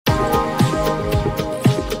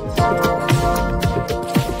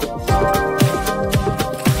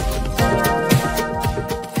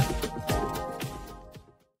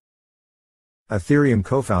Ethereum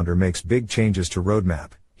co-founder makes big changes to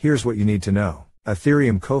roadmap. Here's what you need to know.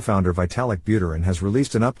 Ethereum co-founder Vitalik Buterin has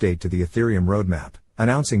released an update to the Ethereum roadmap,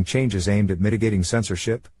 announcing changes aimed at mitigating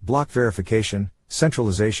censorship, block verification,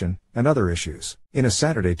 centralization, and other issues. In a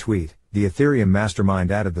Saturday tweet, the Ethereum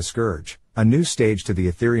mastermind added the Scourge, a new stage to the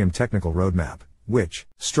Ethereum technical roadmap, which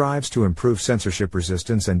strives to improve censorship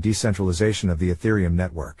resistance and decentralization of the Ethereum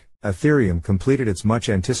network. Ethereum completed its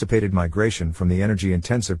much-anticipated migration from the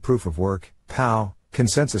energy-intensive proof-of-work (POW)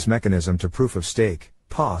 consensus mechanism to proof-of-stake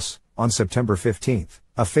 (POS) on September 15,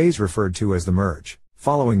 a phase referred to as the merge.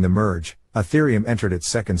 Following the merge, Ethereum entered its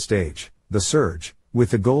second stage, the surge,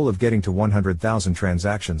 with the goal of getting to 100,000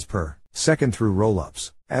 transactions per second through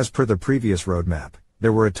rollups. As per the previous roadmap,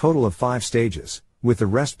 there were a total of 5 stages, with the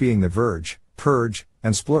rest being the Verge, Purge,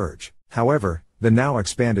 and Splurge. However, the now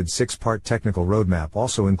expanded 6-part technical roadmap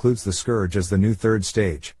also includes the Scourge as the new third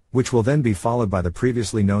stage, which will then be followed by the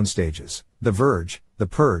previously known stages, the Verge, the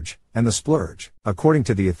Purge, and the Splurge. According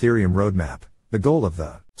to the Ethereum roadmap, the goal of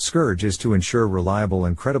the Scourge is to ensure reliable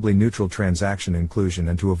and credibly neutral transaction inclusion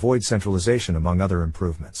and to avoid centralization, among other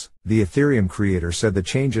improvements. The Ethereum creator said the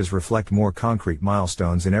changes reflect more concrete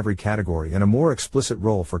milestones in every category and a more explicit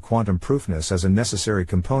role for quantum proofness as a necessary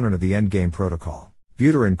component of the endgame protocol.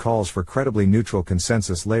 Buterin calls for credibly neutral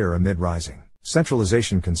consensus layer amid rising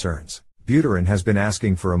centralization concerns. Buterin has been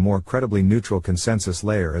asking for a more credibly neutral consensus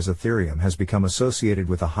layer as Ethereum has become associated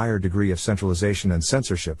with a higher degree of centralization and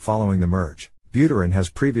censorship following the merge. Buterin has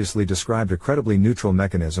previously described a credibly neutral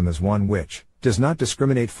mechanism as one which does not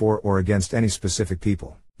discriminate for or against any specific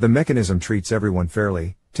people. The mechanism treats everyone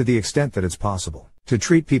fairly, to the extent that it's possible to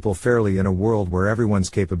treat people fairly in a world where everyone's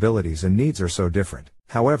capabilities and needs are so different.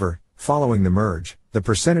 However, following the merge, the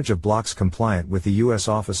percentage of blocks compliant with the U.S.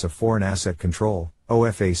 Office of Foreign Asset Control,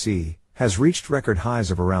 OFAC, has reached record highs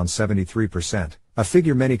of around 73%, a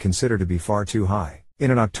figure many consider to be far too high. In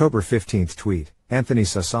an October 15 tweet, Anthony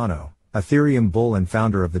Sassano, Ethereum bull and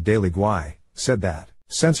founder of the Daily Gwai, said that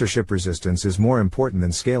censorship resistance is more important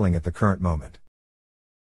than scaling at the current moment.